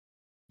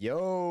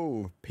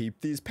Yo,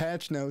 peep these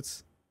patch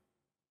notes.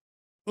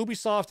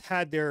 Ubisoft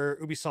had their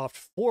Ubisoft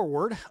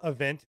Forward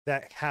event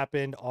that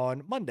happened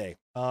on Monday.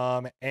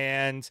 I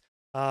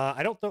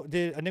don't know,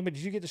 did Enigma,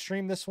 did you get to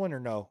stream this one or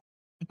no?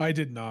 I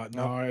did not.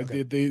 No, Nope. I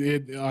Okay.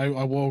 did. I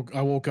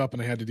woke up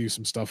and I had to do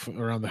some stuff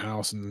around the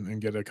house and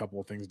get a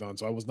couple of things done,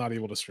 so I was not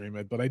able to stream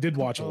it. But I did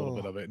watch a little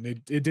bit of it, and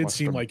it did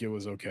seem like it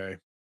was okay.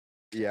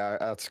 Yeah,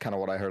 that's kind of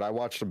what I heard. I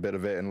watched a bit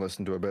of it and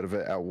listened to a bit of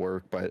it at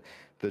work, but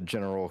the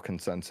general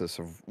consensus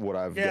of what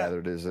I've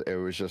gathered is it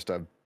was just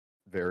a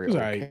very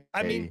okay.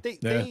 I mean,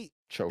 they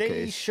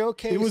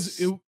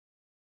showcased.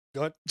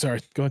 Go ahead. Sorry,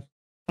 go ahead.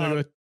 No, go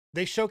ahead.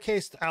 They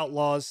showcased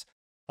Outlaws,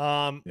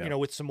 you know,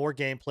 with some more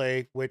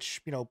gameplay,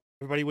 which, you know,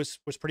 everybody was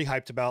pretty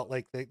hyped about.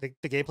 Like the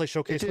gameplay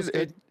showcase was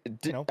good.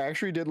 It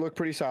actually did look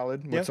pretty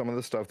solid with some of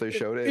the stuff they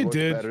showed. It looked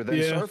did better than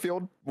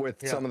Starfield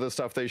with some of the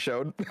stuff they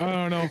showed. I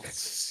don't know.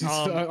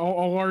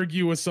 I'll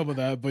argue with some of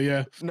that, but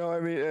yeah. No,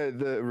 I mean,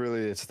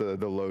 really, it's the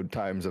load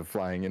times of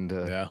flying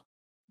into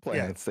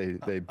planets.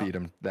 They beat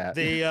them that.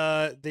 They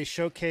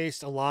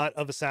showcased a lot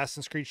of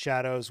Assassin's Creed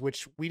Shadows,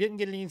 which we didn't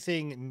get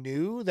anything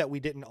new that we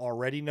didn't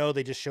already know.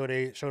 They just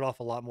showed off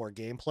a lot more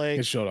gameplay.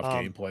 It showed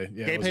off gameplay.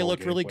 Yeah, gameplay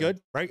looked really good,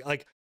 right?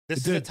 Like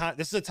this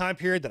is a time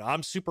period that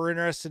I'm super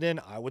interested in.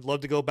 I would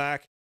love to go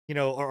back, you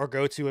know, or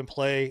go to and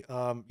play.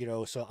 You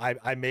know, so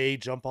I may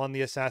jump on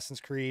the Assassin's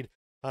Creed.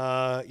 You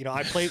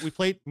know,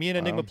 me and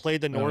Enigma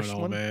played the Norse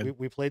one.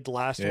 We played the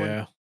last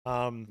one.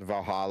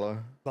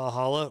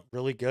 Valhalla,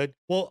 really good.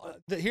 Well,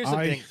 here's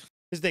the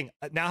thing.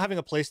 Now having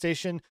a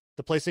PlayStation,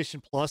 the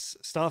PlayStation Plus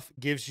stuff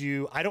gives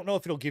you, I don't know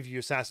if it'll give you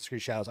Assassin's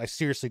Creed Shadows. I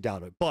seriously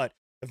doubt it, but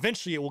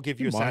eventually it will give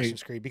you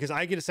Assassin's Creed, because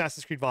I get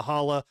Assassin's Creed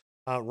Valhalla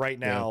right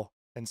now.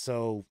 And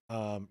so,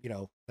 you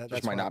know,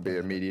 that might not be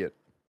immediate.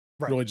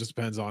 Right. Really just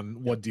depends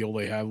on what deal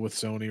they have with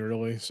Sony,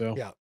 really. So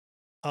yeah.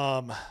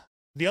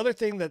 The other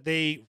thing that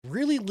they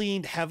really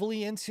leaned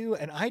heavily into,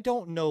 and I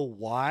don't know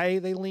why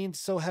they leaned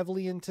so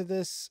heavily into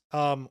this,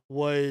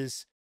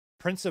 was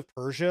Prince of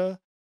Persia.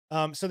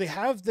 So they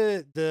have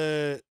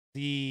the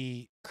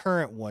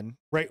current one,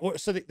 right?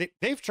 So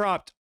they've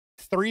dropped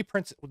 3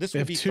 Prince. This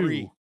would be 2.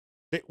 3.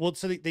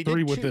 So they did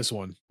 3 2. with this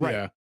one, right?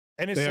 Yeah.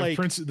 And it's they have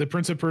like the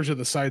Prince of Persia,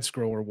 the side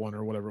scroller one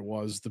or whatever it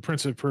was, the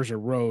Prince of Persia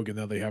Rogue, and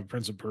now they have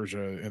Prince of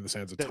Persia and the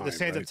Sands of Time. The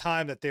Sands of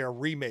Time that they are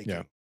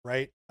remaking,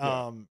 right?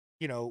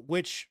 You know,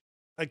 which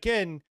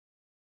again,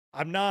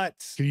 I'm not.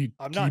 Can you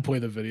play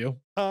the video?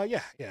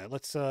 Yeah.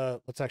 Let's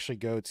actually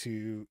go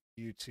to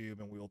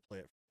YouTube and we will play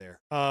it from there.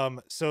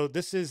 So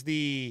this is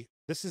the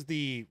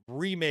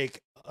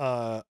remake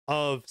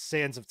of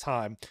Sands of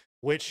Time,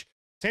 which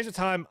Sands of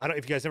Time, I don't know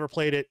if you guys ever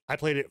played it. I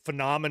played it.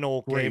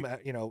 Phenomenal game.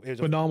 You know, it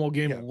was phenomenal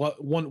game. Yeah.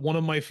 One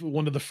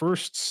of the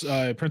first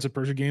Prince of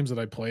Persia games that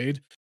I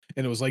played,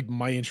 and it was like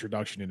my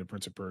introduction into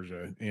Prince of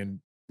Persia, and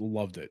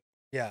loved it.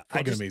 Yeah,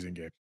 fucking amazing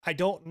game. I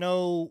don't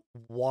know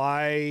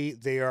why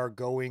they are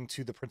going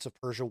to the Prince of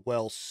Persia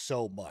well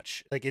so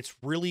much. Like, it's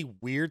really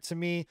weird to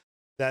me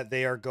that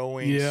they are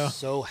going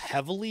so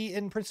heavily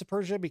in Prince of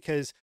Persia,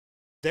 because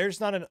there's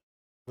not an.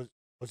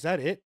 Was that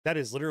it? That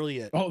is literally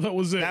it. Oh, that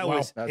was it. That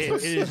was it.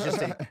 It is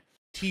just a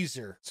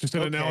teaser. It's just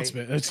an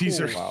announcement, a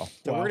teaser. Wow.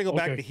 So we're gonna go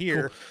back to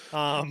here.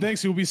 Cool.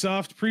 Thanks,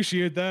 Ubisoft.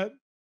 Appreciate that.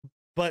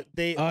 But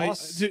they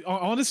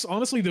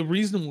honestly, the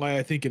reason why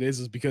I think it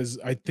is because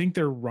I think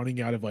they're running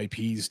out of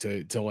IPs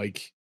to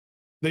like.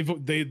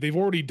 They've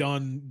already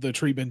done the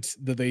treatment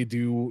that they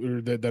do, or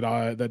that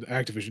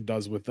Activision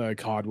does with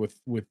COD with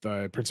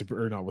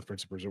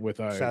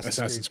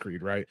Assassin's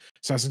Creed, right?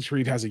 Assassin's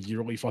Creed has a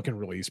yearly fucking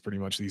release pretty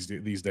much these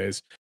days.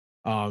 They've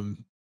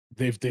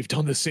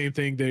done the same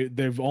thing.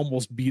 They've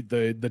almost beat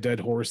the dead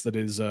horse that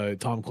is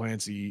Tom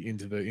Clancy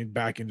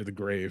back into the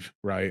grave,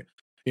 right?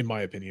 In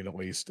my opinion, at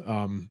least.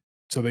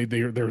 So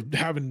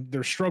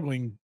they're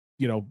struggling,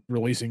 you know,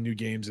 releasing new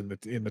games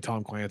in the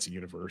Tom Clancy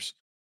universe.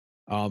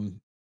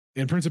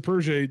 And Prince of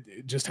Persia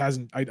just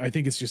hasn't. I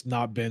think it's just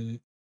not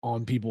been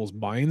on people's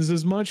minds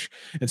as much,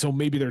 and so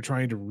maybe they're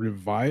trying to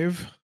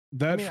revive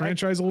that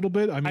franchise a little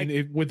bit. I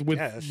mean,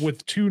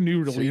 with 2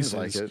 new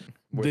releases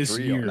this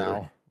year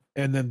now,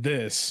 and then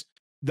this.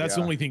 That's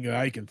the only thing that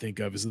I can think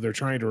of, is that they're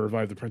trying to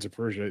revive the Prince of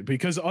Persia,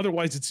 because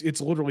otherwise it's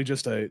literally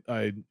just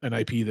an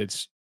IP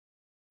that's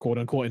quote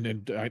unquote,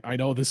 and I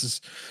know this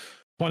is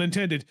pun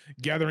intended,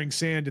 gathering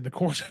sand in the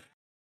corner.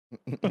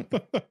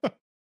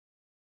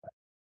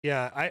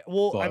 Yeah, I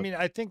mean,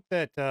 I think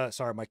that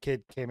sorry, my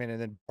kid came in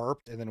and then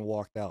burped and then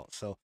walked out.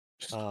 So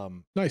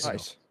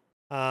nice.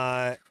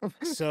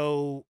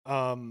 So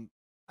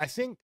I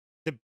think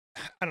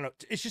I don't know,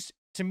 it's just,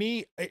 to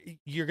me,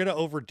 you're gonna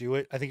overdo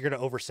it. I think you're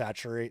gonna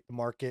oversaturate the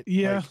market.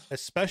 Yeah. Like,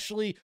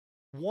 especially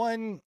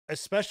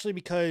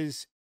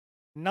because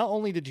not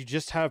only did you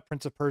just have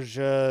Prince of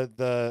Persia,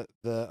 the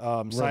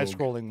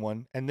side-scrolling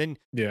one, and then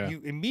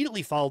you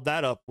immediately followed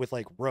that up with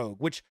like Rogue,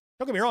 which,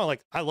 don't get me wrong,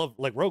 like I love,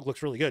 like Rogue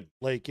looks really good,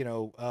 like, you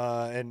know,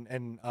 and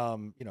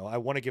you know, I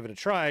want to give it a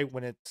try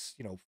when it's,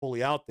 you know,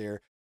 fully out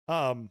there.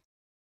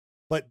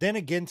 But then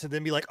again, to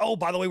then be like, oh,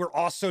 by the way, we're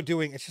also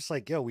doing, it's just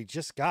like, yo, we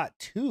just got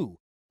 2,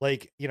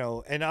 like, you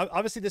know, and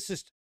obviously this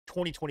is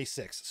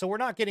 2026. So we're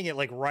not getting it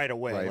like right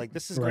away. Right. Like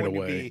this is Right going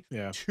away, to be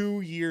yeah.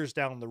 2 years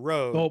down the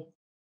road. Well,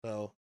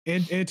 so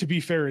and to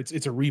be fair,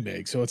 it's a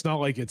remake, so it's not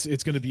like it's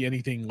going to be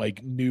anything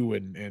like new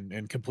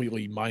and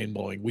completely mind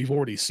blowing. We've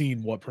already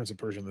seen what Prince of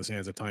Persia and the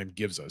Sands of Time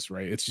gives us,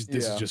 right? It's just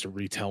this is just a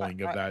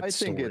retelling of that I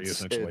think story,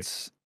 essentially.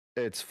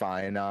 It's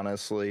fine,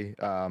 honestly.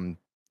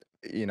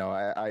 You know,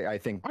 I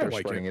think they're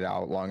like spreading it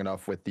out long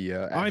enough with the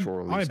actual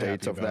release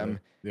dates of them.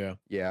 Yeah.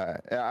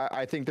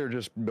 I think they're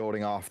just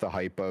building off the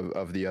hype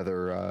of the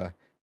other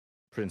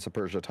Prince of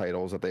Persia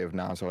titles that they have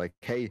announced. They're like,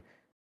 hey,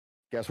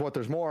 guess what?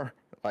 There's more.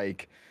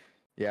 Like,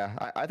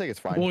 yeah, I think it's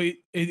fine. Well, it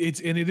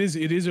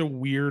is a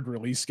weird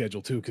release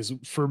schedule too, because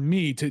for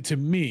me, to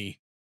me,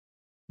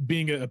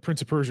 being a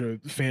Prince of Persia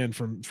fan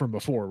from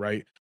before,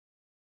 right?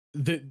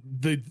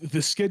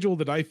 The schedule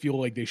that I feel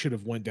like they should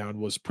have went down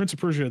was Prince of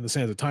Persia and the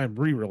Sands of Time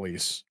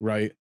re-release,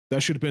 right?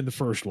 That should have been the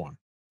first one,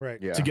 right?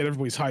 Yeah. To get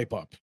everybody's hype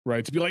up,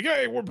 right? To be like,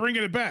 hey, we're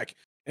bringing it back,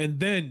 and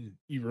then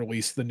you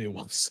release the new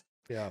ones.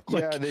 Yeah,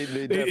 like, yeah. They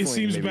definitely it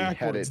seems maybe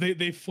backwards.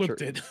 They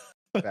flipped it.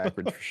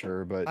 Backwards for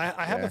sure, but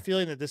I have a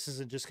feeling that this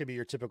isn't just gonna be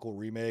your typical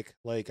remake.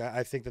 Like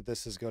I think that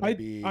this is gonna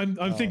be. I'm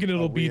thinking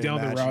it'll be down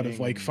the route of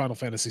like reimagining. Final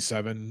Fantasy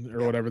VII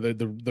or whatever the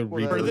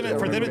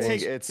For them to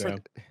take it's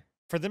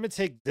for them to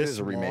take it this is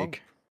a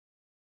remake,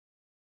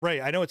 right?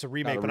 I know it's a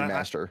remake, not a but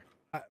remaster.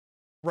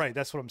 right.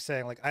 That's what I'm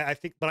saying. Like I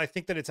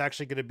think that it's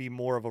actually going to be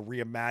more of a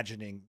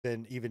reimagining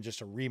than even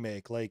just a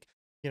remake. Like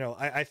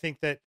I think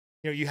that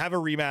you have a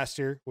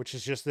remaster, which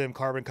is just them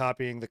carbon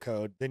copying the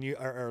code, then you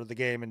or the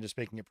game and just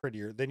making it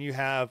prettier. Then you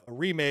have a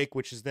remake,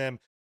 which is them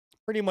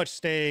pretty much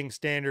staying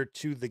standard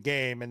to the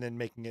game and then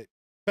making it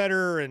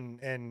better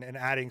and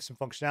adding some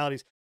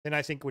functionalities. Then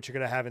I think what you're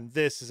going to have in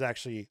this is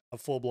actually a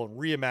full blown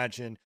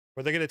reimagine,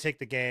 where they're going to take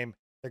the game,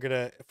 they're going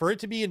to for it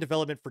to be in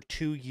development for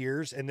 2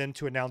 years and then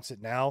to announce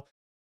it now.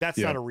 That's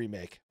not a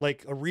remake.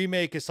 Like a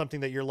remake is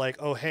something that you're like,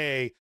 oh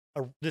hey,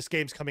 this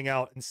game's coming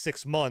out in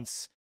 6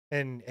 months.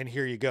 And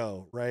here you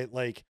go, right?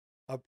 Like,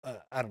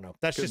 I don't know.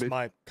 That's just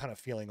my kind of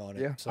feeling on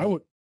it. Yeah,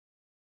 so.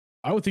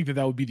 I would think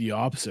that would be the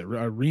opposite. A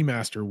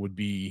remaster would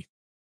be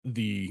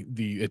the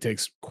it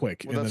takes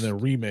quick, and then a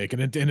remake,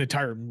 and an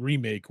entire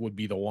remake would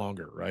be the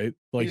longer, right?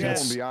 Like he's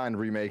going beyond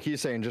remake. He's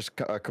saying just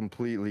a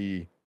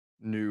completely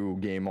new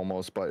game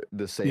almost, but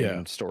the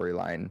same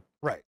storyline,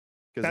 right?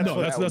 That's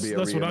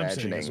what I'm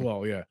saying as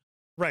well. Yeah,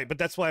 right. But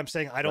that's why I'm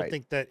saying I don't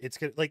think that it's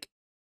gonna like.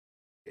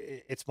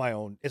 It's my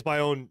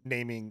own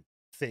naming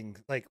thing.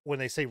 Like when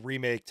they say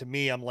remake, to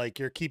me, I'm like,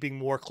 you're keeping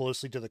more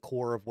closely to the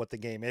core of what the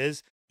game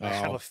is. I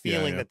have a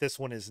feeling that this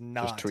one is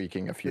not just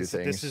tweaking a few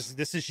things.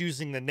 This is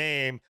using the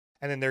name,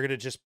 and then they're gonna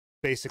just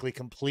basically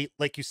complete,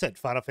 like you said,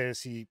 Final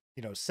Fantasy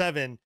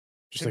 7.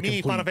 Just to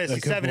me, Final Fantasy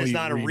 7 is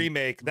not a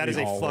remake. That is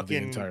a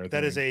fucking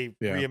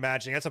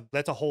reimagining.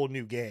 That's a whole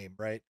new game,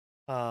 right?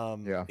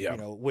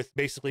 With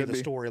basically the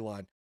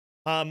storyline.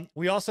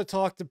 We also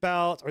talked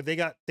about, or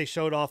they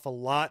showed off a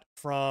lot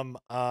from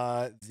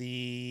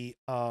the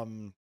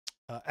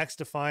X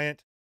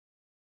Defiant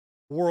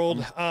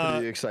world. I'm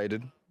pretty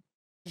excited.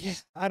 Yeah,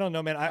 I don't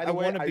know, man. I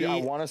want to be. I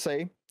want to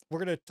say we're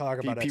gonna talk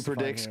about P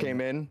Predicts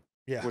came in.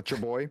 Yeah, with your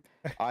boy.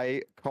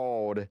 I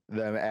called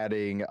them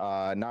adding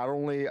not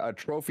only a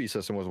trophy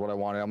system was what I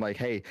wanted. I'm like,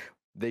 hey,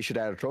 they should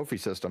add a trophy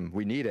system.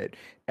 We need it.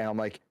 And I'm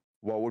like,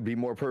 what would be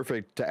more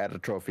perfect to add a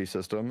trophy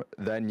system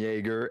than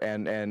Jaeger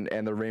and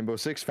the Rainbow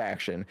Six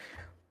faction?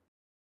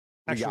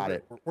 Got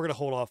it. We're gonna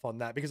hold off on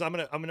that because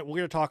we're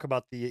gonna talk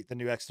about the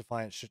new X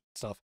Defiant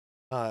stuff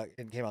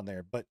and came on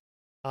there. But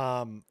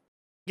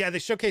yeah, they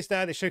showcased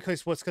that. They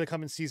showcased what's gonna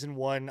come in season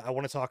 1. I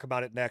want to talk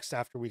about it next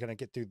after we kind of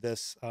get through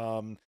this.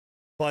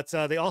 But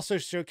they also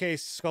showcased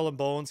Skull and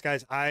Bones,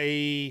 guys.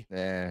 I'm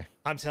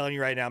telling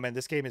you right now, man,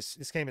 this game is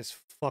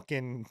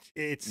fucking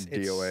it's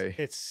DOA.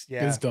 It's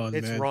done.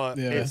 It's man. rough.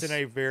 Yeah. It's in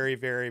a very,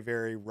 very,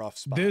 very rough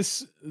spot.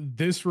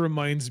 This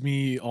reminds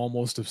me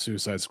almost of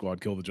Suicide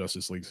Squad: Kill the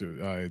Justice League.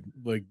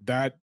 Like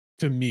that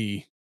to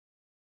me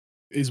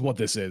is what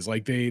this is.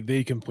 Like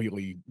they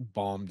completely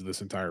bombed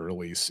this entire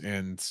release,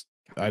 and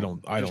I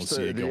don't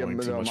see it going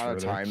too much further. The amount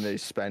of time they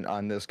spent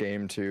on this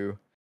game too.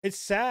 It's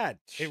sad.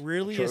 It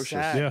really is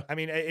sad. Yeah. I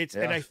mean,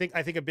 and I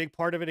think a big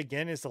part of it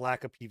again is the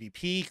lack of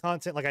PvP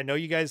content. Like I know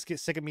you guys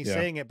get sick of me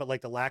saying it, but like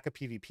the lack of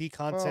PvP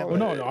content. Well,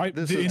 no. In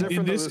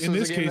this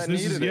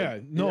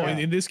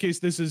case,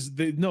 this is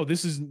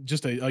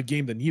just a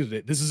game that needed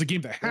it. This is a game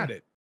that had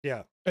it.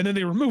 Yeah. And then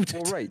they removed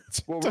it.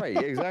 Well,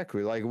 right,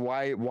 exactly. Like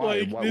why?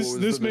 Like, what was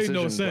this the made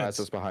no decision sense.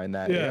 process behind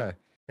that? Yeah.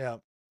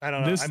 I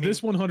don't know.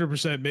 This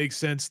 100% makes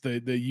sense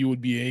that you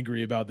would be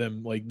angry about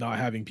them like not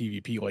having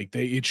PvP. Like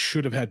it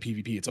should have had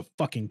PvP. It's a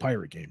fucking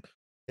pirate game.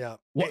 Yeah,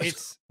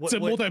 it's a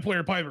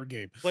multiplayer pirate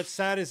game. What's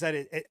sad is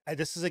that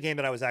this is a game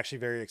that I was actually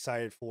very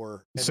excited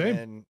for. And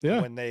Same.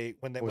 Then when they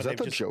was that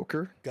the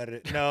Joker? Got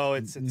it. No,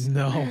 it's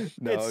no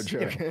it's,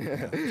 Joker.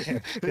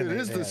 It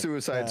is the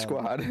Suicide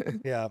Squad.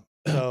 Yeah,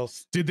 So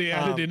did they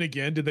add it in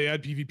again? Did they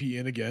add PvP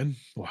in again?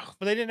 Wow.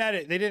 But they didn't add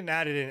it. They didn't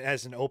add it in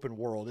as an open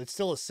world. It's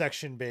still a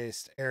section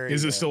based area.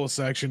 Is it still a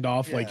sectioned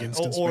off like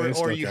instance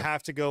based? Or you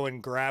have to go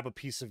and grab a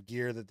piece of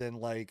gear that then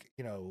like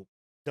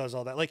does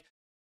all that. Like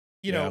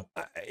you know.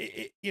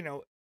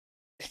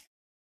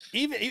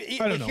 Even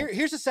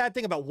here's the sad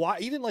thing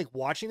about even like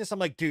watching this. I'm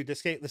like, dude,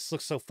 this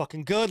looks so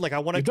fucking good. Like I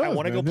want to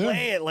go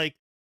play it. Like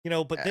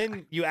but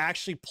then you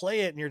actually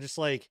play it and you're just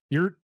like,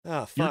 you're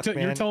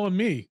telling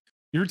me.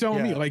 You're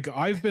telling me, like,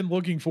 I've been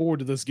looking forward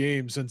to this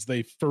game since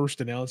they first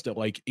announced it,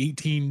 like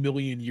 18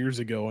 million years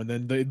ago, and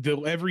then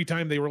every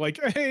time they were like,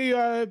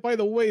 "Hey, by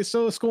the way,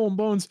 so Skull and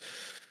Bones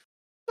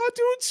not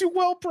doing too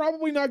well,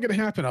 probably not going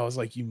to happen." I was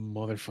like, "You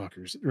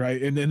motherfuckers!"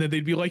 Right? And then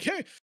they'd be like,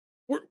 "Hey,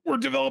 we're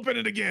developing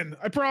it again.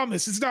 I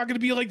promise, it's not going to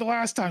be like the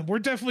last time. We're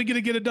definitely going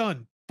to get it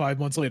done." 5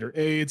 months later,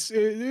 hey,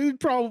 it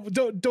probably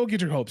don't get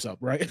your hopes up,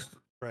 right?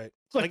 Right.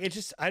 Like it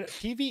just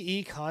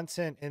PvE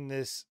content in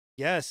this.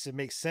 Yes, it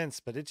makes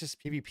sense, but it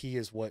just PvP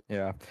is what.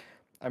 Yeah,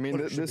 I mean,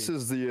 this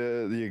is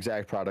the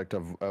exact product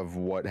of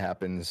what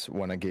happens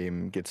when a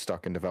game gets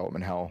stuck in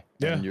development hell.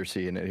 Yeah, and you're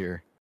seeing it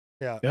here.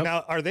 Yeah. Yep.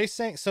 Now, are they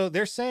saying? So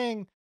they're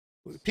saying,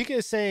 Pika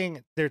is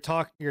saying you're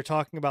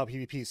talking about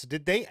PvP. So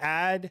did they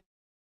add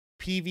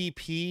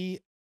PvP?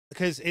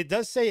 Because it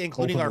does say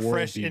including our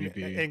fresh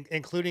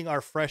including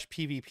our fresh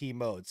PvP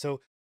mode.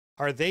 So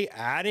are they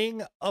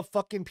adding a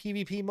fucking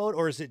PvP mode,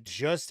 or is it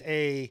just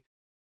a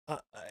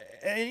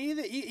and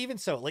even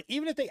so, like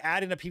even if they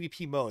add in a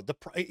PvP mode,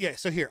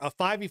 so here a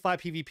 5v5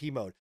 PvP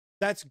mode,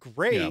 that's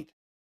great.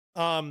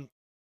 Yeah.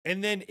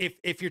 And then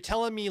if you're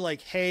telling me like,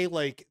 hey,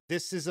 like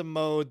this is a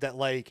mode that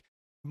like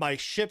my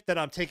ship that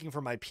I'm taking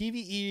from my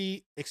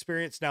PvE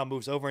experience now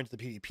moves over into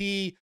the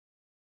PvP.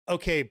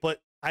 Okay, but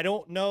I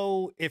don't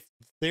know if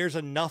there's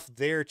enough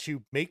there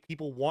to make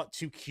people want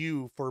to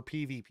queue for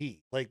PvP.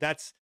 Like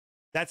that's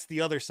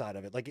the other side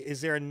of it. Like,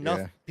 is there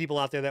enough people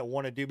out there that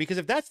want to do? Because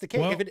if that's the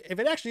case, well, if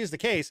it actually is the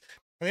case,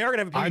 and they are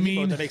gonna have a PvP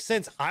mode that makes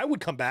sense, I would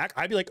come back.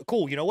 I'd be like,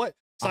 cool. You know what?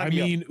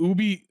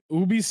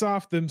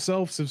 Ubisoft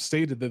themselves have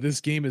stated that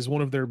this game is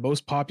one of their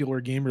most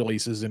popular game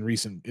releases in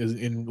recent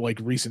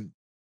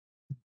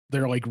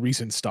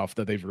stuff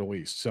that they've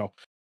released. So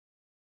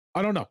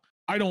I don't know.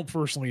 I don't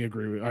personally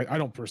agree. I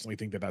don't personally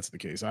think that that's the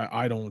case. I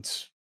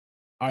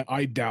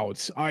highly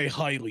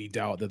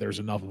doubt that there's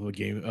enough of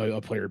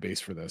a player base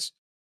for this.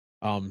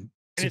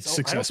 To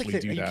successfully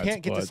do that. You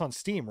can't get this on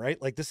Steam, right?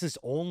 Like this is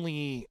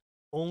only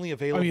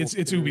available. I mean, it's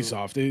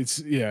Ubisoft. It's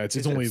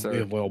only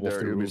available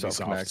through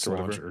Ubisoft's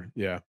launcher.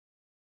 Yeah.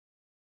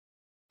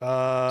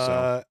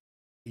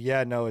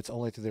 Yeah, no, it's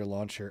only through their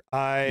launcher.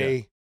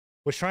 I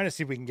was trying to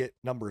see if we can get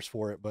numbers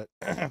for it, but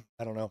I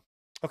don't know.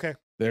 Okay.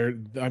 They're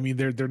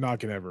not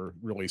gonna ever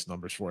release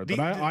numbers for it, but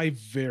I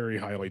very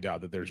highly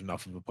doubt that there's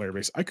enough of a player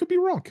base. I could be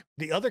wrong.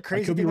 The other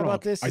crazy thing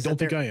about this is I don't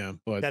think I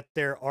am, but that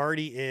they're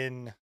already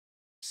in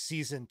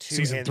season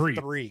 2 and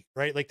 3,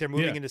 right? Like they're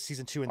moving into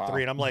season 2 and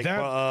 3, and I'm like,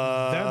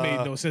 that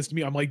made no sense to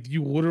me. I'm like,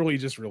 you literally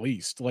just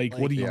released. Like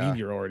what do you mean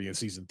you're already in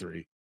season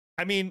 3?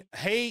 I mean,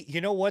 hey,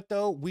 you know what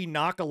though? We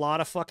knock a lot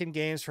of fucking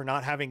games for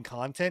not having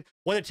content.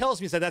 What it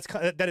tells me is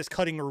that is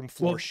cutting room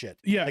floor shit.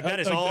 Yeah, like that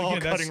is all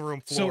cutting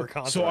room floor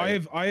content. So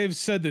I have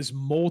said this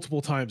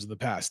multiple times in the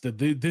past that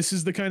this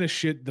is the kind of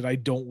shit that I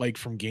don't like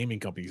from gaming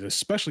companies,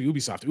 especially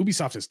Ubisoft.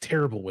 Ubisoft is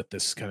terrible with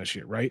this kind of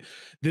shit, right?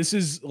 This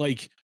is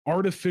like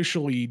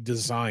artificially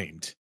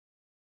designed,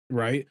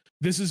 right?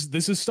 This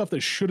is stuff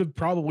that should have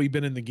probably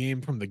been in the game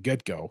from the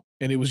get-go,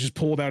 and it was just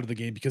pulled out of the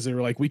game because they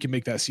were like, we can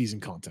make that season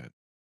content.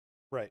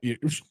 Right.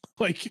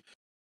 Like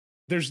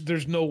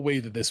there's no way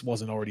that this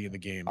wasn't already in the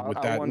game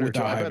with that. I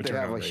bet they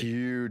have a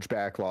huge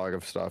backlog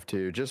of stuff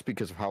too, just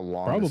because of how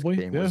long this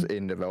game was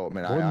in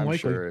development. I'm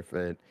sure if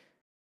it,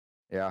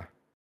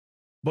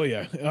 But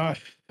yeah,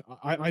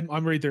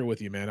 I'm right there with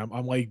you, man.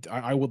 I'm like,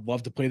 I would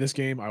love to play this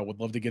game. I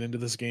would love to get into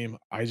this game.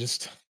 I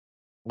just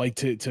like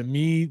to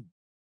me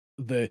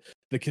the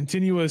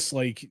continuous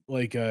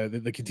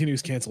the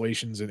continuous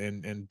cancellations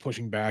and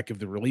pushing back of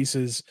the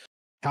releases,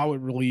 how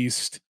it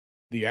released,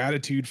 the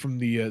attitude from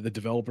the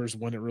developers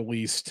when it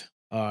released,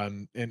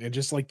 and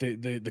just like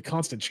the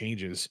constant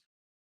changes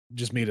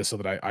just made it so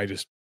that I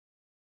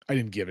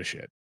didn't give a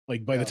shit.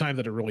 Like by the time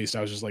that it released,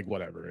 I was just like,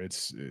 whatever.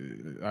 It's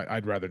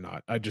I'd rather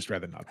not. I'd just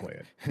rather not play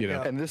it. You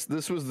know. And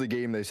this was the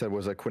game they said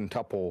was a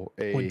quintuple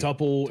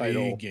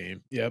A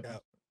game. Yep.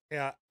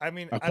 Yeah, I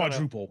mean a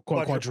quadruple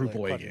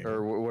A game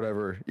or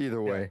whatever.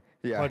 Either way,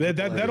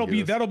 that'll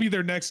be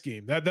their next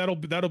game.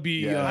 That'll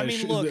be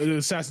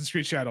Assassin's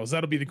Creed Shadows.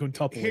 That'll be the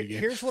quintuple A game.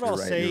 Here's what I'll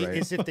say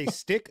is if they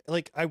stick,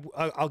 like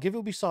I'll give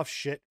Ubisoft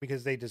shit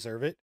because they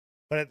deserve it,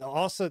 but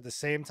also at the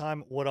same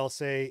time, what I'll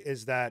say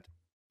is that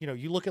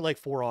you look at like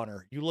For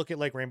Honor, you look at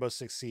like Rainbow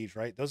Six Siege,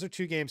 right? Those are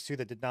two games too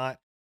that did not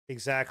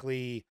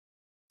exactly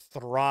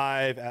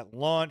thrive at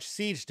launch.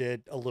 Siege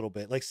did a little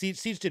bit. Like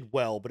Siege did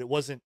well, but it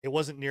wasn't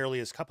nearly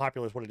as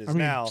popular as what it is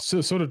now.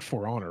 So did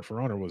For Honor. For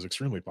Honor was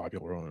extremely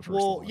popular on the first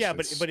launch. Yeah,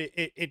 but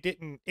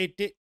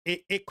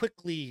it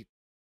quickly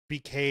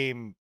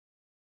became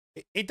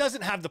it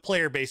doesn't have the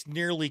player base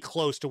nearly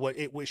close to what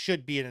it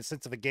should be in a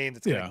sense of a game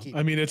that's going to keep.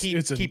 I mean, it's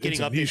keep getting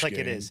updates like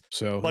game, it is.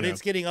 So, but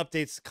it's getting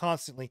updates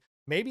constantly.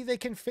 Maybe they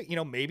can fit,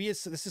 maybe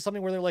this is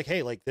something where they're like,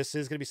 hey, like this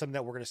is going to be something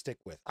that we're going to stick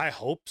with. I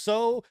hope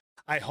so.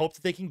 I hope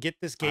that they can get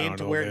this game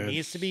to where it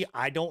needs to be.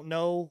 I don't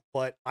know,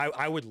 but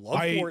I would love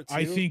for it to.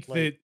 I think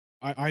that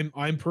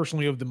I'm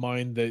personally of the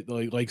mind that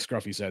like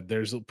Scruffy said,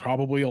 there's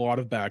probably a lot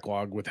of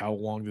backlog with how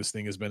long this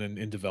thing has been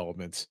in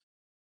development.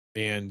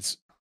 And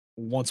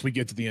once we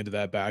get to the end of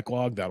that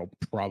backlog, that'll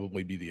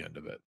probably be the end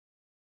of it.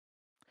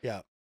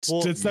 Yeah.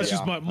 Well, that's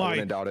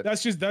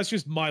just that's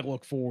just my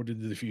look forward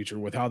into the future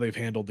with how they've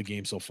handled the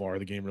game so far,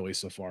 the game release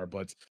so far.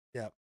 But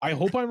yeah, I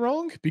hope I'm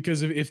wrong,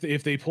 because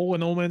if they pull a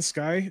No Man's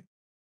Sky,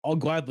 I'll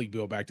gladly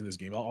go back to this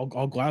game. I'll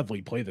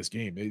gladly play this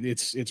game.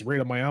 It's right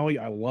up my alley.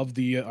 I love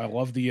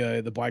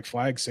the Black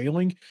Flag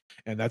sailing,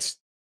 and that's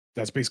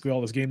basically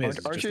all this game is.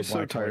 Aren't you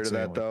so tired of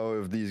that though?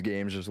 Of these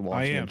games just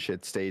launching in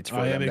shit states for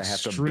I them am to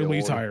have to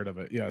extremely tired of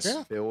it.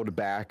 Yes, build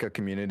back a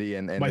community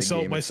and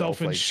myself and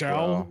like,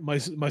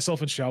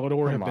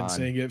 Shalador have been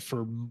saying it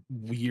for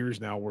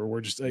years now. Where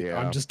we're just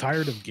I'm just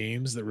tired of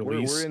games that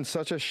release. We're in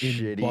such a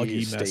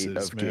shitty state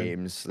of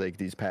games like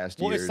these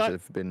past years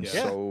have been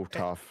so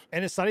tough.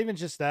 And it's not even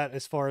just that,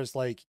 as far as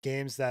like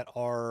games that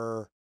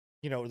are,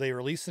 they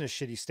release in a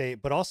shitty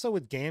state, but also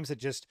with games that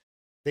just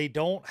they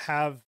don't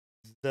have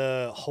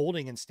the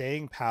holding and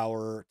staying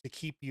power to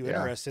keep you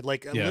interested.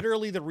 Like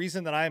literally the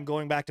reason that I am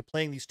going back to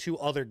playing these two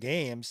other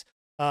games,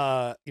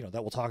 that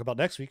we'll talk about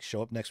next week,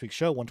 show up next week's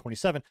show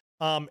 127,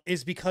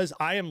 is because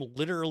I am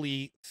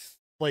literally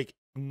like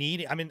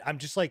I'm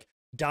just like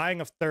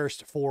dying of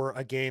thirst for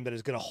a game that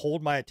is going to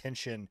hold my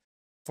attention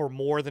for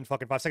more than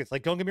fucking 5 seconds.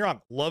 Like, don't get me wrong,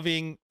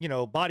 loving,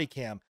 body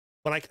cam,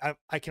 but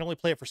I can only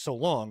play it for so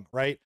long,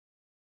 right?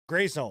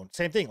 Gray Zone,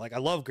 same thing. Like, I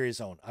love Gray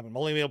Zone. I'm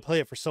only able to play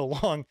it for so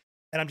long.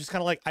 And I'm just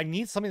kind of like, I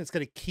need something that's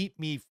going to keep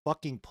me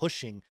fucking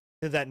pushing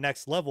to that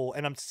next level.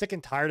 And I'm sick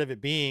and tired of it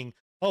being,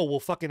 oh, well,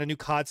 fucking a new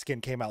COD skin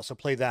came out, so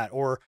play that.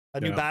 Or a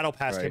new battle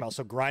pass came out,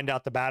 so grind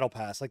out the battle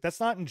pass. Like, that's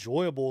not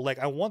enjoyable. Like,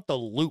 I want the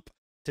loop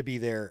to be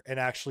there and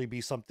actually be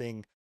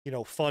something,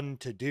 fun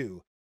to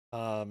do.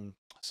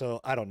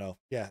 So I don't know.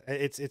 Yeah,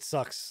 it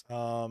sucks.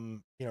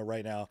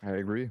 Right now. I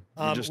agree.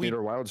 We just need our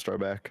WildStar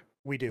back.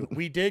 We do.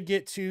 We did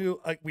get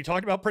to, we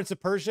talked about Prince of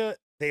Persia.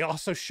 They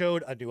also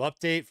showed a new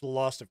update for the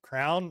Lost of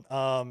Crown.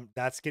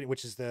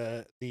 Which is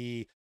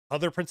the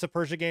other Prince of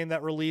Persia game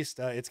that released.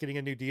 It's getting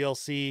a new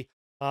DLC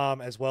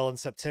as well in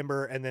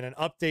September, and then an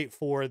update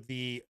for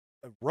the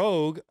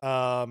Rogue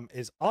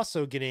is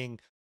also getting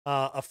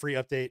a free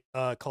update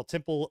called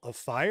Temple of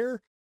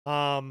Fire.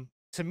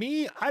 To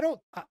me, I don't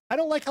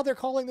like how they're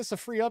calling this a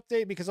free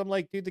update, because I'm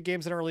like, dude, the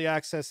game's in early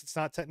access. It's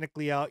not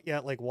technically out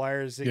yet. Like, why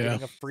is it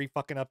getting a free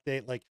fucking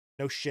update? Like,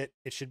 no shit,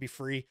 it should be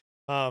free.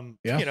 Kind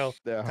of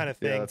thing.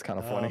 Yeah, that's kind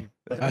of funny.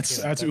 That's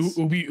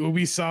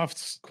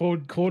Ubisoft's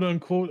quote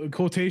unquote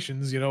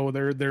quotations.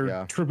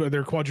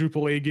 They're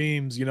quadruple A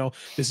games.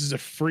 This is a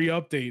free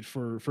update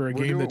for a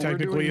game that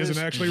technically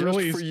isn't actually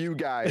released for you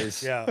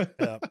guys. Yeah.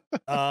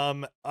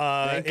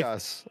 Thank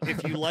us.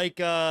 If you like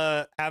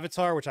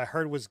Avatar, which I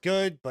heard was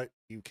good, but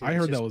I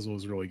heard that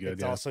was really good.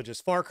 It's also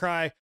just Far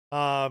Cry.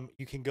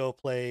 You can go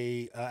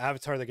play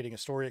Avatar. They're getting a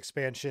story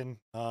expansion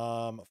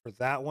for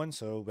that one,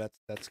 so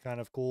that's kind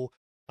of cool.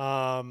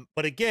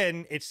 But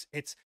again,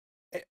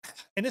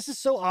 and this is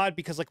so odd,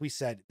 because like we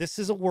said,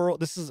 we're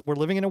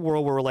living in a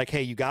world where we're like,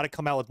 hey, you got to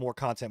come out with more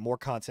content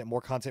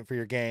for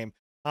your game.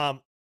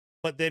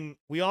 But then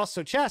we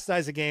also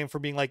chastise a game for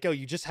being like, oh,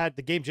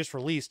 the game just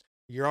released,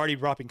 you're already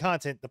dropping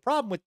content. The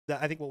problem with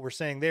that, I think what we're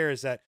saying there,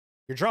 is that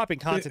you're dropping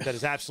content that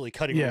is absolutely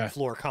cutting room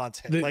floor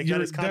content.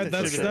 That's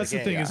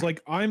the thing. Is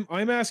like, I'm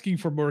asking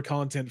for more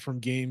content from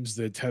games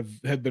that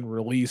have been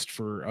released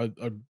for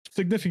a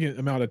significant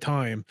amount of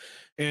time,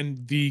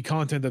 and the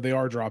content that they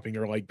are dropping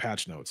are like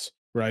patch notes,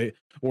 right?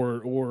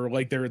 Or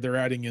like they're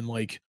adding in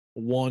like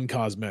one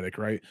cosmetic,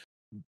 right?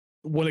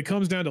 When it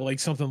comes down to like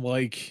something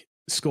like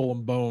Skull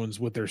and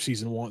Bones with their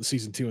season 1,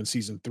 season 2, and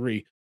season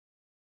 3,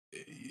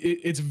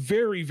 it's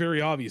very,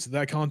 very obvious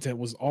that content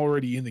was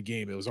already in the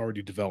game. It was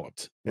already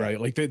developed, right?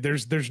 Like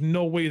there's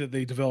no way that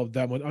they developed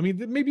that much. I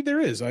mean, maybe there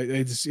is.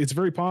 It's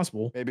very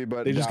possible. Maybe,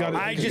 but they just got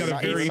a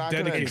very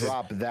dedicated.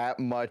 Drop that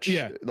much.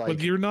 Yeah, but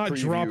you're not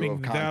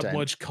dropping that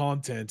much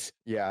content.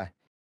 Yeah.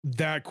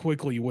 That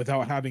quickly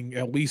without having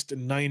at least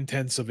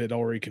 9/10 of it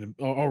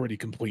already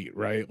complete,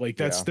 right? Like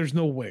there's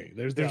no way.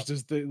 There's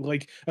just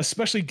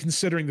especially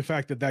considering the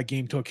fact that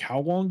game took how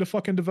long to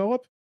fucking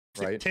develop.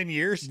 Right, 10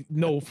 years.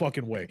 No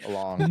fucking way.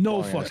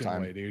 No fucking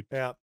way, dude.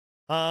 Yeah.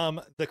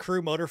 The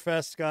Crew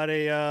Motorfest got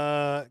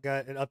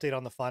an update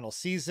on the final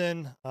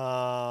season.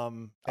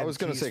 I was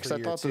gonna say, because I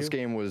thought this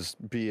game was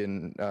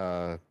being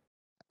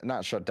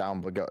not shut down,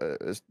 but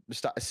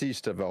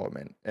ceased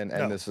development, and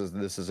this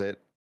is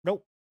it.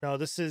 Nope. No,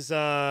 this is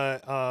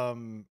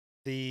the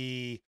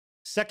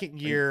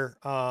second year.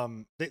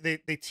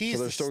 They teased.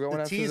 So they're still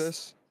going after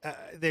this.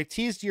 they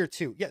teased year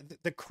 2. Yeah,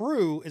 the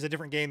Crew is a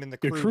different game than the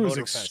Crew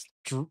Motorfest.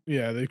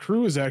 The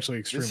Crew is actually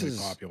extremely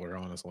popular,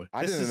 honestly.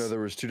 I didn't know there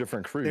was 2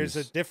 different crews. There's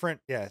a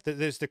different,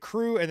 there's the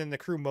Crew and then the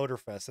Crew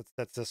Motorfest.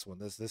 That's this one.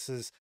 This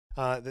is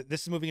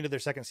moving into their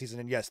second season,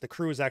 and yes, the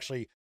Crew is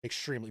actually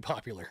extremely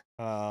popular.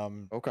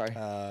 Okay.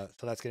 So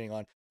that's getting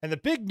on. And the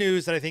big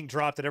news that I think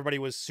dropped that everybody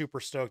was super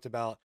stoked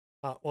about,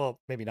 well,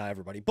 maybe not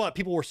everybody, but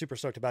people were super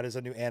stoked about, is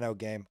a new Anno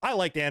game. I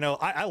liked Anno.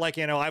 I like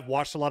Anno. I've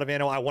watched a lot of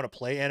Anno. I want to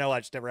play Anno. I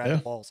just never had the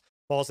balls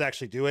to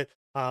actually do it.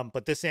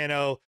 But this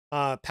Anno,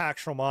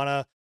 Pax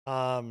Romana,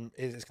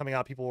 is coming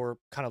out. People were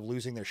kind of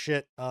losing their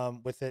shit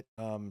with it.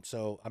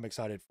 So I'm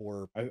excited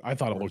for. I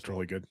thought it looked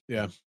really good.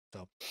 Yeah.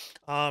 So,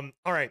 all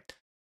right,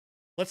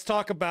 let's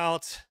talk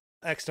about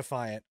X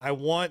Defiant. I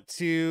want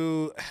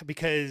to,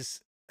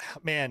 because,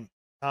 man,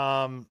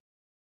 I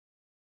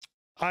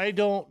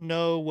don't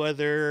know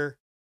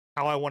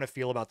how I want to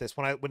feel about this.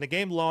 When the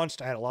game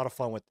launched, I had a lot of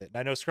fun with it. And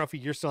I know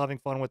Scruffy, you're still having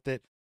fun with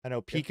it. I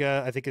know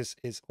Pika, I think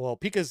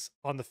Pika's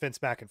on the fence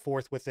back and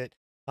forth with it.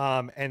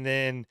 And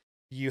then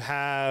you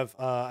have,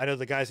 I know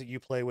the guys that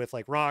you play with,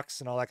 like Rocks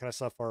and all that kind of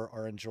stuff,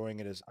 are enjoying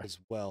it as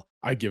well.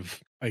 I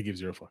give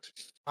 0 fucks.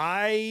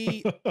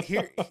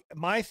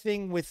 My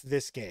thing with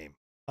this game,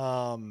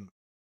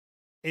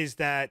 is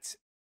that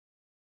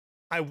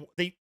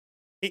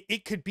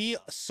it could be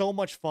so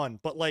much fun,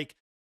 but like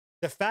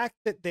the fact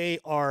that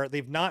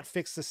they've not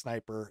fixed the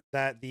sniper,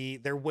 that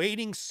they're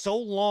waiting so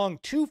long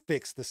to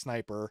fix the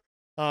sniper,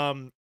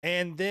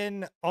 and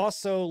then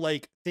also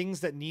like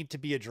things that need to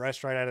be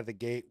addressed right out of the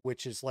gate,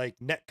 which is like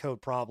netcode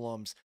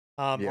problems,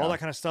 all that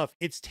kind of stuff.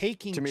 It's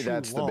taking to me,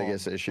 that's long. the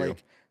biggest issue.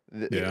 Like,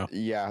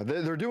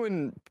 they're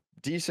doing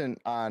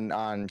decent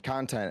on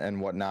content and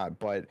whatnot,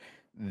 but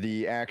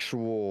the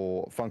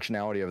actual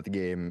functionality of the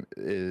game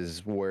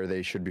is where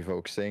they should be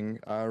focusing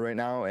right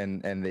now,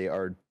 and they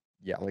are,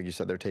 like you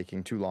said, they're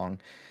taking too long.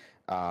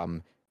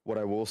 What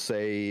I will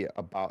say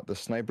about the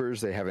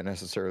snipers, they haven't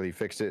necessarily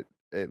fixed it,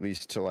 at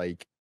least to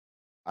like,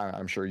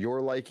 I'm sure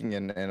your liking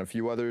and a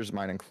few others,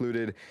 mine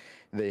included.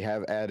 They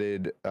have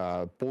added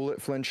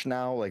bullet flinch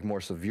now, like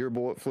more severe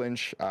bullet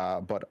flinch,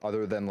 but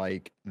other than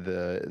like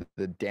the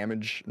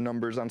damage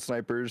numbers on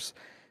snipers,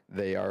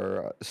 they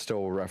are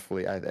still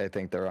roughly, I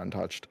think they're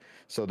untouched.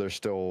 So they're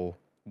still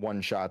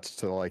one shots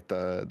to like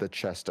the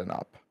chest and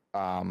up.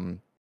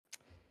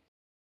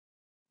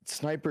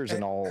 Snipers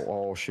and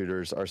all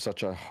shooters are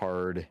such a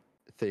hard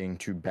thing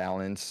to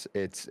balance.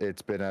 It's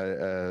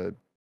been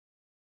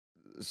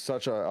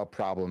such a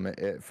problem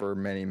for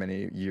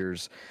many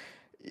years.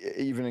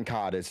 Even in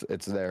COD,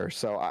 it's there.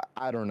 So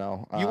I don't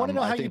know. You want to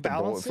know how you think the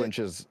bullet balance it?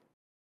 flinches.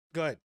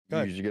 Go ahead.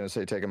 You're gonna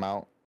say take them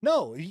out?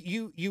 No,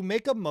 you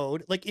make a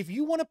mode. Like if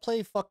you want to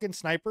play fucking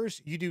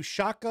snipers, you do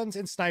shotguns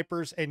and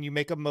snipers, and you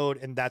make a mode,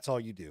 and that's all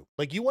you do.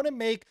 Like you want to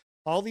make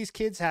all these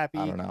kids happy,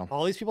 I don't know.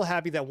 all these people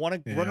happy that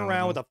want to run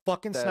around with a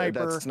fucking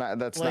sniper.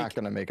 That's not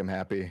gonna make them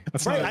happy.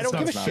 Right? I don't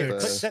give a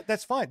shit.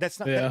 That's fine. That's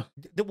not. Yeah.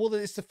 Well,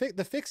 it's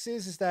the fix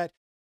is that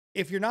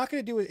if you're not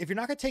going to do it, if you're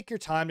not going to take your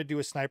time to do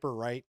a sniper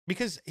right,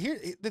 because here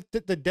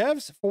the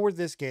devs for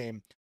this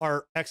game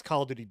are ex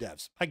Call of Duty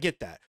devs. I get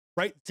that,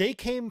 right? They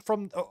came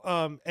from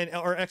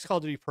or ex Call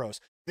of Duty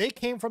pros. They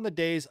came from the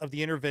days of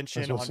the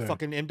intervention on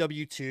fucking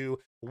MW2.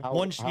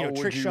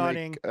 Trick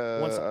shotting.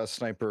 A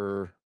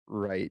sniper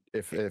right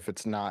if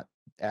it's not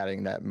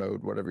adding that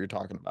mode, whatever you're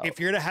talking about. If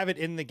you're gonna have it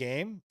in the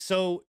game,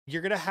 so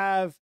you're gonna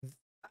have.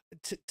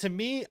 To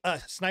me, a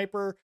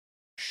sniper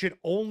should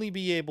only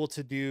be able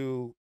to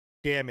do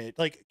damage,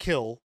 like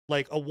kill,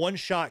 like a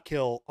one-shot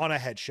kill on a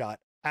headshot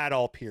at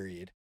all,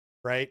 period,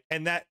 right?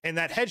 And that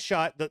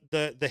headshot,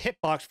 the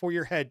hitbox for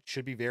your head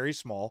should be very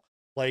small,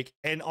 like,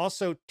 and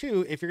also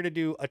too, if you're gonna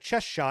do a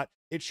chest shot,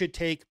 it should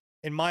take,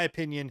 in my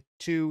opinion,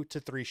 2 to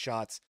 3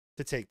 shots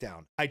to take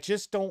down. I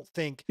just don't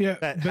think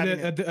that.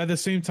 But at the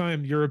same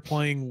time, you're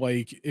applying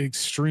like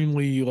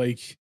extremely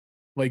like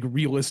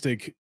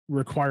realistic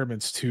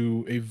requirements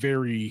to a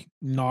very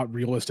not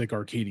realistic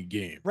arcadey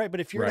game, right? But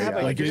if you're gonna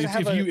have like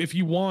if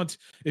you want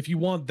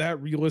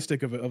that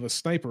realistic of a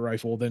sniper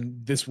rifle,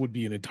 then this would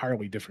be an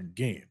entirely different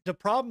game. The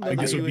problem, I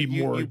guess, it would be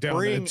more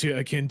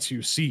akin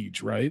to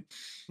Siege, right?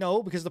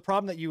 No, because the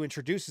problem that you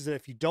introduce is that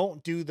if you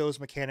don't do those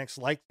mechanics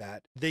like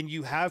that, then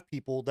you have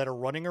people that are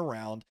running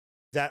around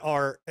that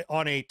are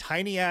on a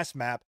tiny ass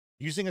map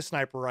using a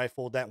sniper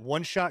rifle that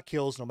one shot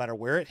kills no matter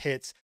where it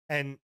hits,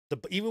 and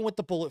even with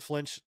the bullet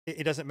flinch,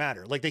 it doesn't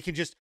matter. Like they can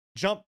just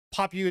jump,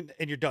 pop you,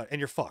 and you're done, and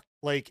you're fucked.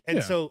 Like,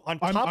 and so on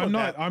top of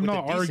that, I'm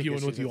not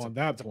arguing with you on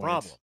that point.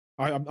 Problem.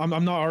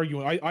 I'm not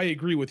arguing. I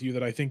agree with you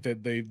that I think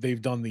that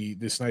they've done the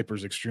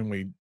snipers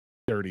extremely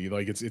dirty.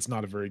 Like it's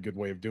not a very good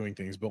way of doing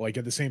things. But like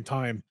at the same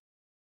time,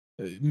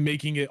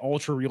 making it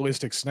ultra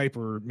realistic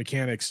sniper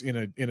mechanics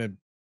in a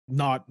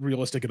not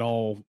realistic at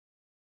all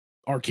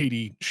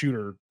arcadey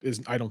shooter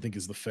I don't think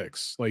is the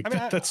fix. Like, I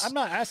mean, that's. I'm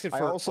not asking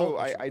for.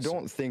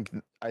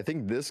 I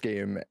think this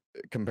game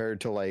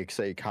compared to like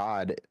say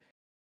COD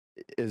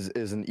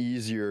is an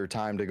easier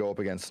time to go up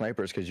against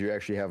snipers because you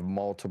actually have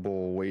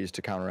multiple ways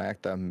to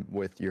counteract them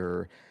with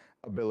your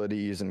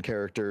abilities and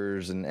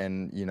characters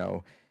and you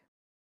know.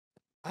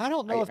 I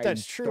don't know if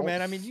that's true,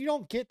 man. I mean, you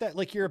don't get that.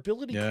 Like your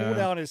ability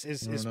cooldown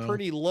is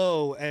pretty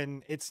low,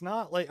 and it's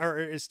not like, or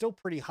it's still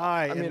pretty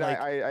high. I mean, like,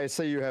 I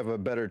say you have a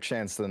better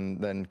chance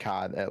than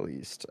COD at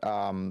least.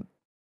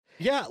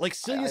 Yeah, like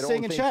Celia's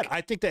saying in chat,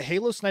 I think that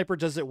Halo Sniper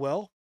does it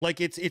well. Like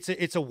it's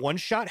a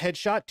one-shot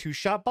headshot,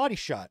 two-shot body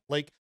shot.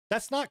 Like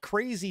that's not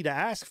crazy to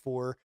ask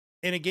for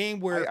in a game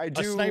where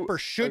a sniper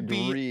should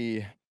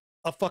be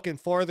a fucking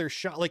farther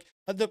shot. Like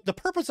the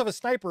purpose of a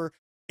sniper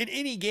in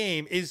any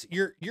game is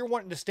you're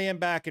wanting to stand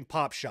back and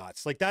pop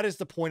shots. Like that is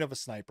the point of a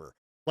sniper.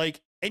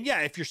 Like, and yeah,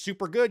 if you're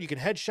super good, you can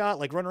headshot,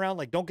 like run around.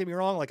 Like, don't get me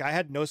wrong. Like I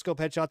had no scope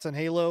headshots on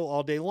Halo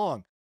all day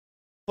long.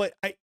 But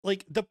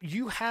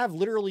you have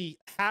literally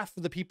half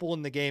of the people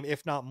in the game,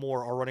 if not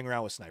more, are running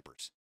around with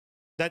snipers.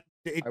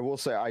 I will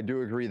say I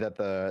do agree that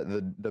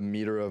the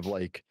meter of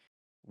like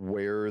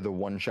where the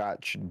one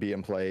shot should be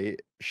in play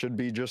should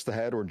be just the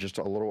head or just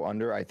a little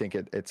under. I think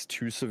it's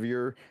too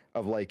severe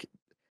of like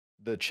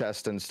the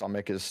chest and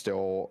stomach is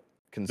still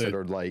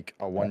considered like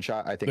a one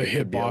shot. I think the it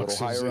could be a little hitbox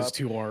higher is up.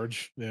 too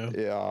large.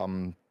 Yeah.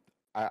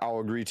 I'll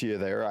agree to you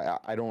there.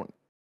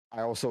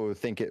 I also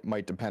think it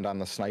might depend on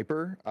the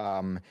sniper.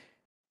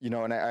 You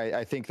know, and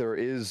I think there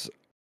is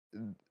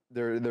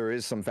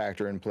some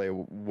factor in play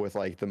with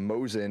like the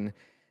Mosin.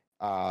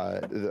 I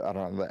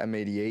don't know, the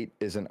M88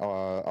 isn't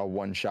a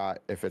one shot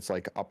if it's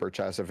like upper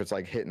chest. If it's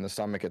like hitting the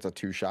stomach, it's a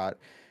two shot.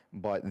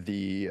 But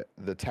the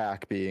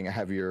TAC being a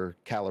heavier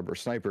caliber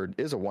sniper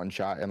is a one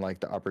shot in like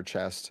the upper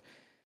chest.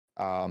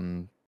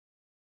 So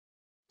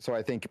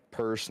I think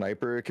per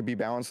sniper it could be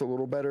balanced a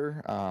little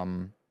better.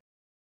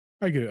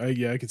 I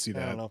could see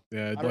that.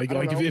 Yeah, like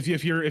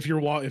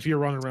if you're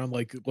running around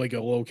like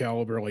a low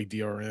caliber like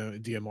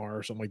DMR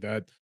or something like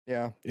that.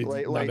 Yeah,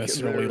 it's not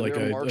necessarily like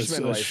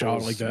a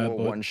shot like that, but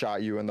one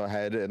shot you in the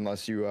head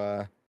unless you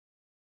you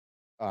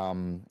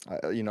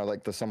know,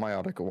 like the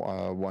semiotic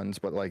ones,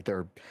 but like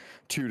they're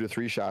 2 to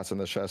 3 shots in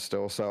the chest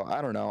still. So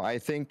I don't know. I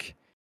think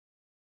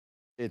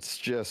it's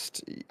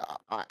just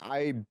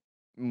I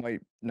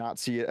might not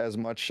see it as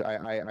much.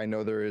 I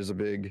know there is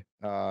a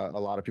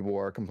lot of people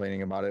are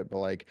complaining about it, but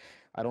like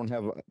I don't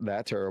have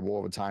that terrible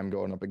of a time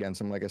going up against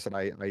them. Like I said,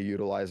 I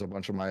utilize a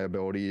bunch of my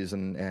abilities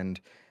and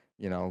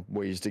you know,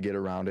 ways to get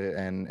around it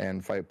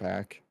and fight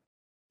back,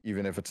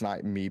 even if it's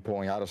not me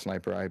pulling out a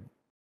sniper. I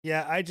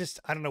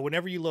don't know.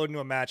 Whenever you load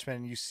into a match,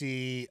 man, you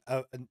see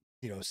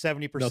you know,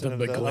 70%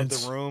 of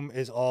the room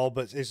is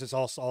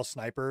all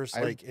snipers.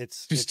 Like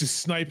it's just a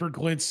sniper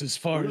glints as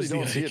far as the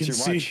eye can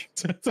see.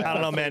 I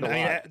don't know, man. I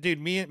mean, dude,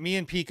 me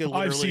and Pika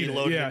literally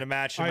loaded into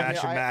match and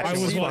match. I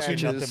was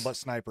watching nothing but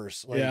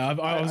snipers. Like, yeah,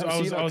 I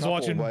was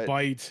watching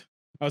Byte.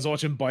 I was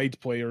watching Byte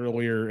play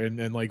earlier,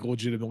 and like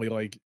legitimately,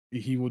 like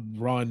he would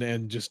run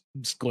and just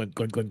glint.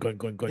 Or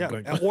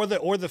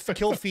the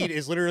kill feed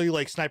is literally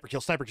like sniper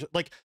kill.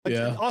 Like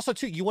yeah. Also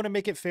too, you want to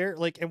make it fair.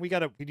 Like, and we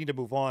need to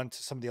move on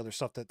to some of the other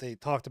stuff that they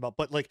talked about.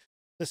 But like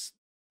this,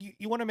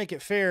 you want to make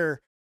it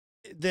fair.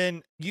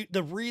 Then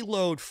the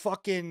reload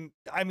fucking.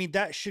 I mean,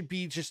 that should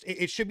be just.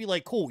 It should be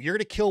like cool. You're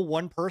gonna kill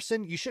one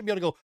person. You shouldn't be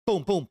able to go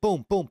boom, boom,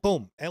 boom, boom,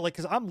 boom, and like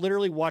because I'm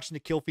literally watching the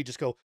kill feed just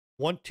go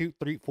 1, 2,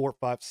 3, 4,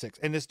 5, 6,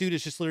 and this dude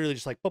is just literally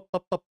just like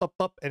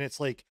up, and it's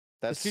like.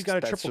 This dude got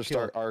a triple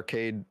kill.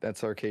 Arcade.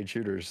 That's arcade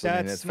shooters.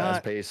 I mean, it's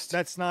fast paced.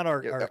 That's not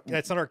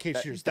that's not arcade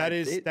shooters. That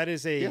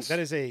is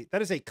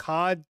a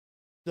COD.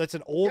 That's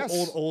an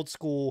old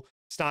school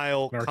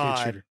style COD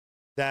shooter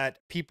that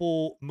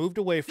people moved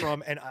away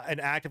from and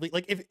actively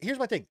like. Here's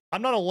my thing.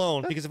 I'm not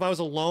alone because if I was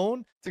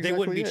alone, they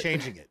wouldn't be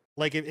changing it.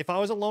 Like if I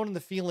was alone in the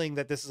feeling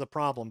that this is a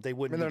problem, they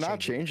wouldn't. I mean, they're not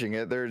changing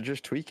it. They're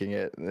just tweaking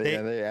it.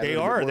 They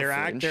are. They're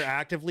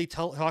actively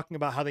talking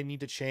about how they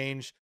need to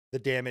change the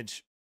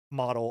damage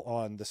model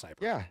on the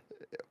sniper. Yeah,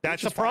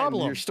 that's a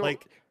problem. You're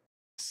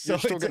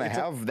still gonna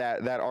have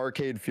that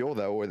arcade feel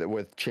though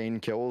with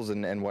chain kills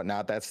and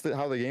whatnot. That's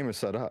how the game is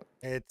set up.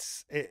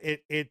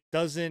 It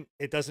doesn't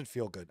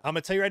feel good. I'm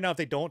gonna tell you right now, if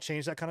they don't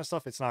change that kind of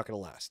stuff, it's not gonna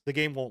last. The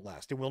game won't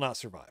last. It will not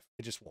survive.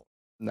 It just won't.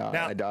 No,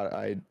 now,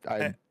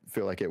 I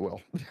feel like it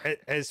will.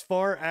 As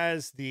far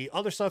as the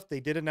other stuff, they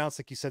did announce,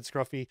 like you said,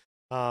 Scruffy,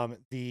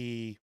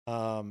 the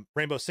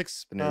Rainbow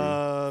Six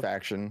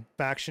faction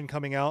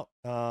coming out.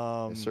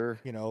 Yes, sir.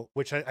 You know,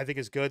 which I think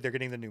is good. They're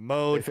getting the new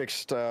mode. They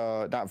fixed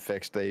not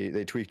fixed,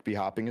 they tweaked B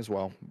hopping as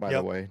well, by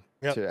the way,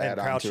 to add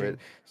on to it.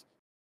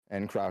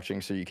 And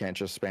crouching, so you can't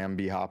just spam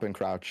B hop and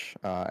crouch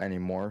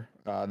anymore.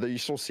 You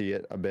still see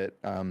it a bit.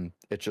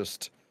 It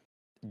just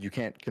you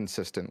can't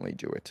consistently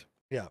do it.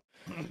 Yeah.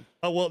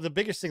 Oh, well, the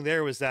biggest thing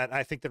there was that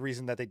I think the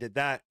reason that they did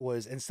that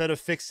was instead of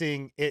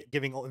fixing it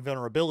giving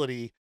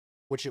vulnerability,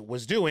 which it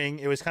was doing,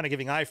 it was kind of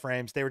giving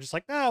iframes. They were just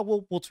like,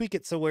 we'll tweak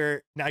it so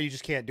where now you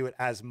just can't do it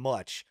as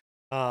much.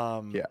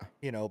 Yeah.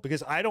 You know,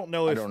 because I don't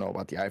know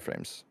about the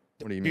iframes.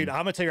 What do you mean? Dude,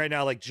 I'm gonna tell you right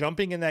now, like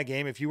jumping in that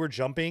game, if you were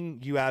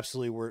jumping, you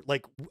absolutely were.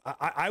 Like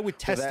I would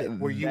test it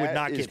where you would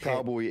not get hit.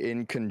 Probably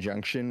in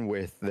conjunction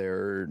with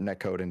their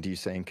netcode and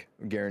desync.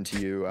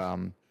 Guarantee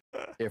you.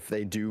 if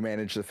they do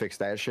manage to fix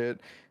that shit,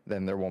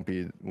 then there won't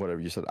be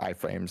whatever you said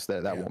iframes.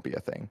 That won't be a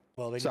thing.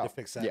 Well, they need to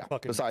fix that. Yeah.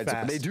 Fucking Besides,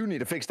 fast. they do need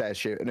to fix that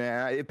shit, and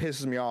it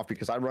pisses me off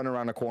because I run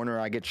around a corner,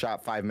 I get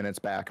shot 5 minutes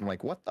back. I'm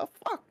like, what the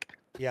fuck?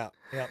 Yeah.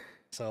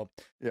 So,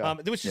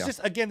 which is just,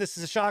 again, this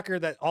is a shocker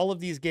that all of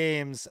these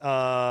games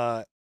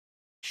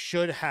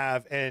should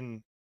have,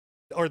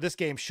 or this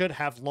game should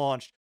have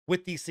launched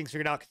with these things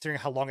figured out, considering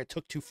how long it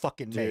took to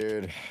fucking make.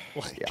 Dude,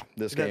 like, yeah,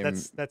 this game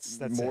that's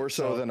more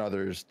so than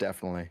others,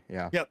 definitely.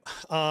 Yeah. Yep.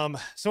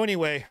 So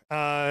anyway,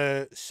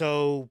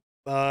 getting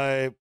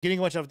a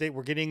bunch of update.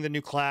 We're getting the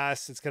new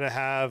class. It's gonna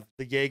have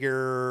the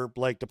Jaeger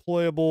like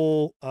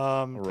deployable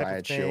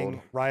Riot Shield.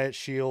 Riot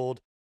Shield.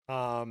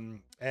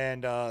 And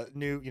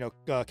new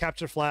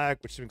capture flag,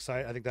 which is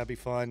exciting. I think that'd be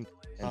fun.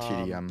 And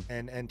TDM.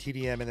 And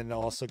TDM, and then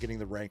also getting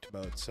the ranked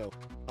mode. So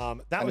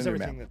that was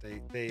everything that they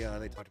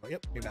talked about.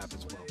 Yep, new map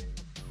as well.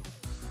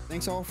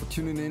 Thanks all for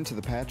tuning in to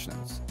the Patch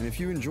Notes. And if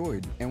you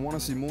enjoyed and want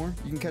to see more,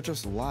 you can catch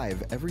us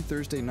live every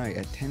Thursday night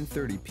at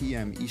 10:30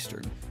 p.m.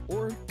 Eastern,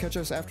 or catch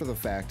us after the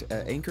fact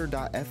at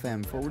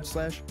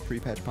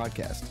anchor.fm/prepatch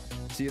podcast.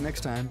 See you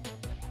next time.